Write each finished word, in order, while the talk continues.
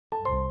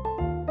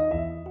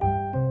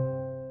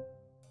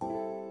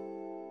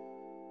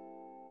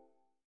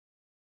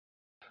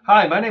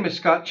Hi, my name is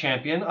Scott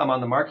Champion. I'm on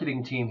the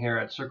marketing team here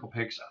at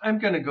Circlepix. I'm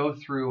going to go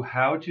through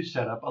how to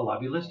set up a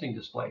lobby listing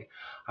display.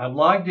 I'm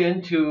logged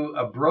into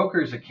a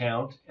broker's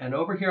account, and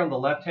over here on the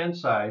left-hand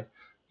side,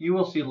 you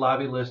will see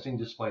lobby listing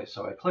display.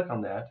 So I click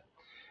on that.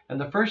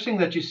 And the first thing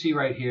that you see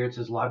right here, it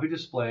says lobby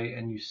display,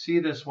 and you see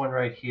this one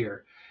right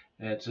here.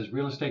 And it says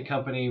real estate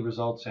company,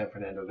 results, San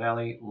Fernando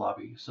Valley,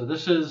 lobby. So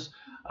this is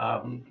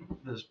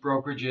this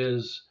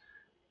brokerage's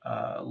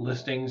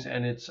listings,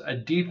 and it's a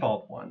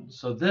default one.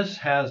 So this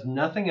has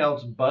nothing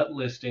else but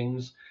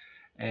listings,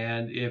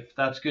 and if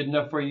that's good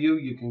enough for you,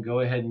 you can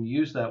go ahead and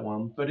use that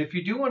one. But if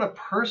you do want to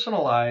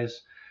personalize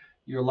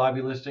your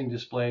lobby listing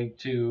display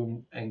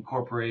to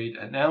incorporate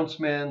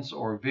announcements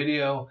or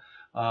video,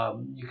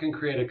 you can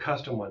create a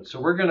custom one.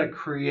 So we're going to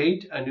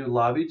create a new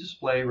lobby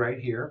display right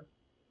here.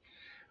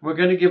 We're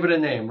going to give it a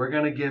name. We're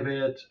going to give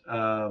it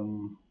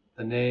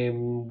the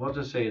name, we'll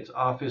just say it's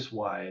office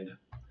wide,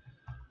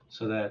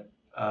 so that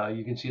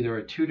you can see there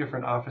are two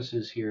different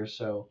offices here.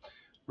 So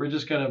we're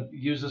just going to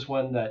use this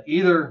one that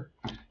either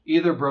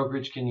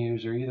brokerage can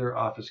use or either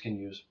office can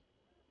use.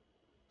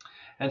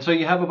 And so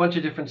you have a bunch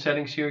of different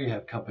settings here. You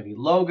have company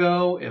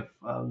logo. If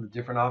the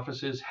different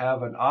offices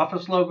have an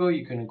office logo,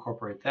 you can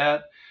incorporate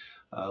that.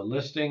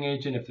 Listing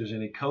agent, if there's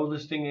any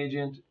co-listing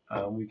agent,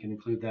 we can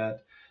include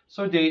that.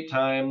 So date,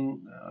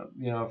 time,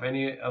 if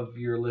any of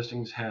your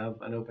listings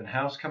have an open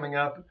house coming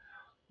up,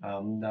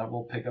 that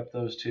will pick up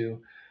those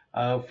two.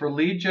 For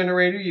lead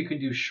generator, you can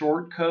do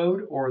short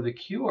code or the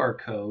QR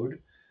code,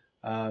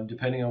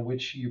 depending on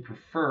which you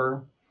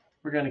prefer.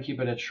 We're going to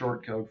keep it at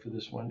short code for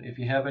this one. If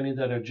you have any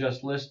that are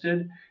just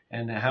listed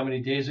and how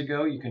many days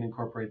ago, you can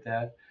incorporate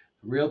that.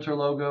 The realtor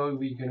logo,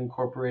 we can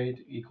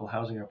incorporate equal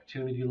housing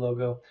opportunity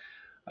logo.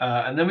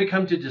 And then we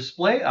come to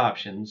display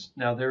options.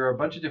 Now there are a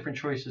bunch of different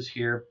choices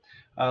here.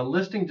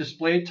 Listing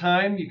display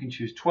time, you can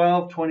choose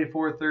 12,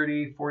 24,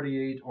 30,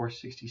 48, or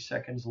 60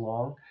 seconds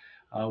long.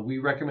 We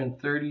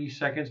recommend 30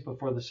 seconds, but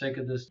for the sake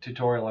of this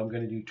tutorial, I'm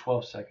going to do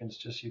 12 seconds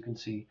just so you can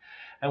see.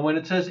 And when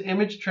it says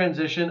image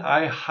transition,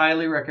 I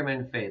highly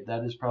recommend fade.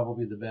 That is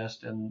probably the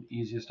best and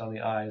easiest on the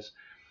eyes.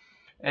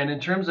 And in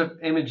terms of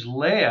image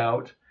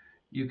layout,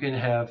 you can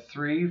have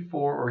 3,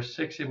 4, or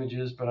 6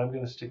 images, but I'm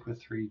going to stick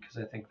with 3 because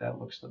I think that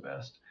looks the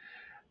best.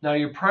 Now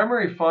your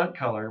primary font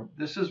color,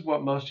 this is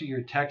what most of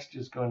your text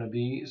is going to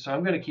be, so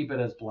I'm going to keep it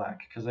as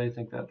black because I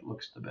think that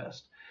looks the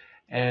best.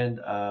 And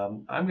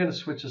I'm going to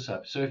switch this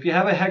up. So if you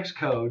have a hex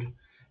code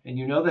and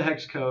you know the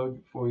hex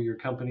code for your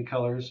company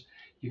colors,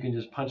 you can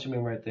just punch them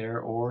in right there,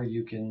 or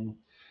you can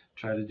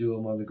try to do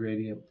them on the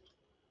gradient.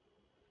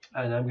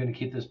 And I'm going to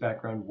keep this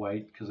background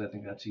white because I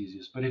think that's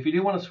easiest. But if you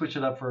do want to switch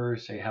it up for,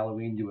 say,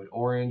 Halloween, do it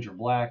orange or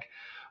black,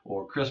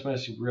 or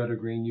Christmas, red or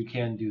green, you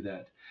can do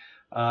that.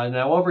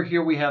 Now over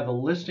here we have the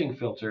listing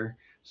filter.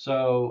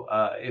 So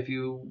if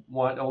you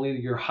want only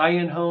your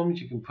high-end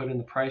homes, you can put in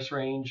the price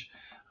range.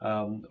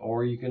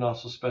 Or you can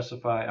also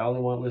specify, I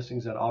only want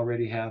listings that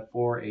already have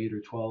 4, 8,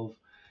 or 12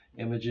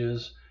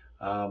 images.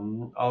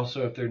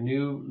 Also, if they're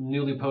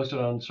newly posted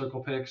on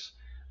Circlepix,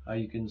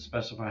 you can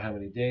specify how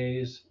many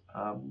days.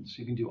 So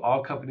you can do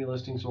all company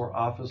listings or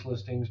office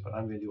listings, but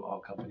I'm going to do all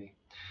company.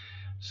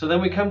 So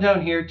then we come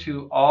down here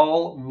to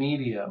all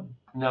media.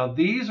 Now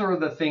these are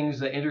the things,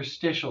 the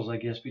interstitials, I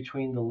guess,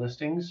 between the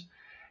listings.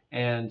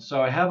 And so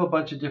I have a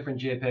bunch of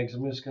different JPEGs.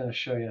 I'm just going to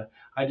show you.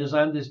 I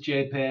designed this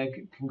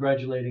JPEG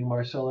congratulating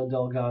Marcela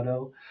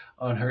Delgado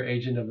on her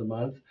Agent of the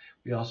Month.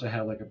 We also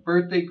have like a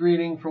birthday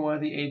greeting from one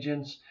of the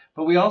agents,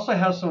 but we also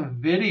have some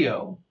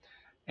video.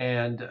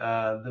 And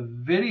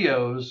the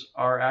videos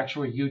are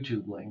actual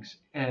YouTube links.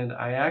 And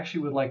I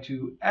actually would like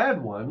to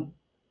add one.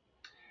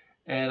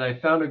 And I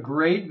found a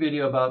great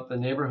video about the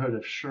neighborhood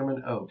of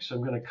Sherman Oaks. So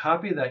I'm going to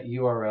copy that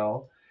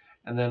URL,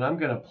 and then I'm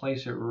going to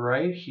place it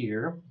right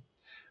here.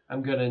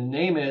 I'm going to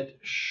name it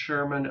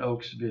Sherman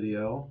Oaks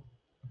video,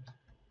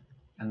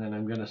 and then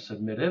I'm going to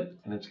submit it,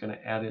 and it's going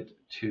to add it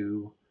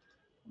to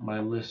my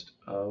list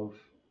of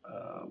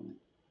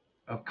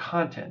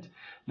content.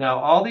 Now,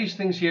 all these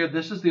things here,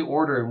 this is the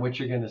order in which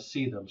you're going to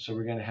see them. So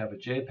we're going to have a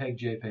JPEG,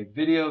 JPEG,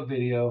 video,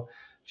 video,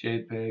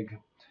 JPEG,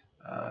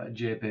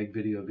 JPEG,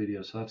 video,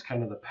 video. So that's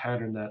kind of the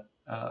pattern that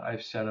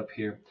I've set up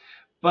here.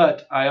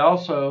 But I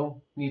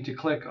also need to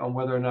click on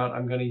whether or not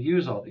I'm going to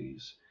use all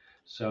these.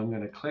 So I'm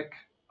going to click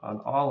on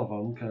all of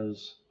them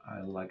because I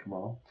like them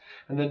all.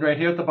 And then right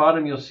here at the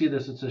bottom, you'll see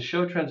this. It says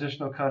show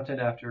transitional content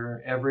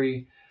after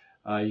every,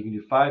 you can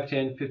do 5,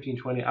 10, 15,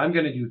 20. I'm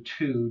going to do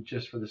 2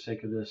 just for the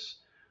sake of this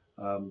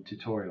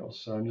tutorial.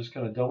 So I'm just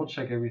going to double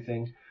check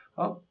everything.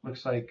 Oh,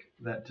 looks like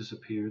that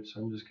disappeared.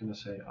 So I'm just going to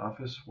say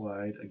office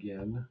wide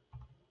again.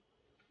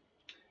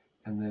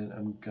 And then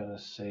I'm going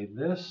to save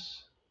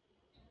this.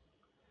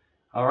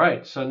 All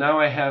right, so now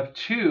I have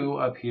 2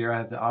 up here. I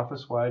have the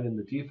office wide and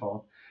the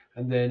default.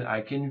 And then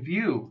I can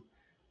view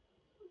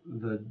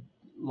the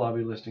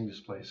lobby listing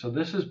display. So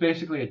this is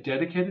basically a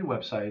dedicated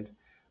website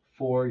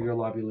for your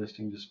lobby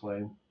listing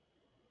display.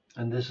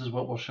 And this is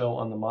what will show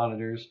on the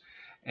monitors.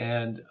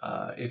 And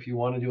if you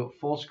want to do it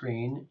full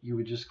screen, you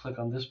would just click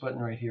on this button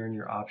right here in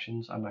your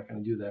options. I'm not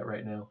going to do that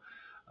right now.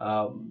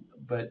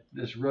 But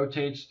this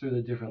rotates through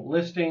the different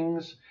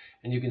listings,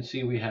 and you can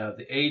see we have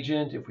the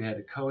agent. If we had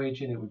a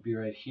co-agent, it would be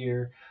right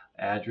here,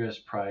 address,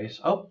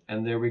 price. Oh,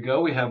 and there we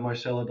go. We have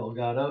Marcela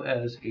Delgado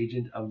as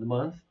agent of the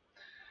month.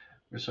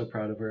 We're so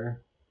proud of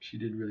her. She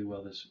did really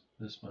well this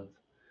month.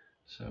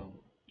 So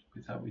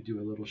we thought we'd do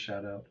a little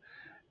shout out.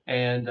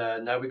 And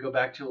now we go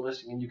back to a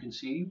listing, and you can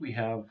see we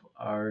have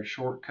our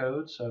short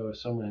code. So if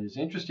someone is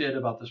interested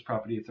about this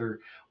property, if they're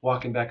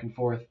walking back and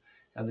forth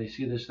and they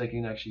see this, they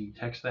can actually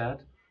text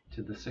that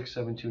to the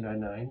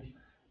 67299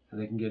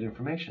 and they can get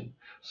information.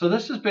 So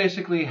this is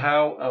basically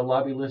how a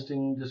lobby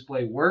listing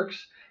display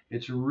works.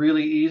 It's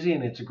really easy,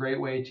 and it's a great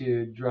way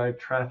to drive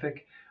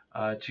traffic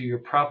to your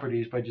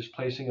properties by just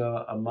placing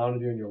a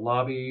monitor in your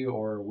lobby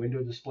or a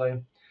window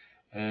display.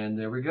 And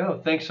there we go.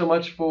 Thanks so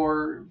much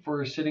for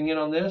sitting in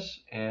on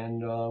this,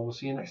 and we'll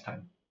see you next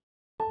time.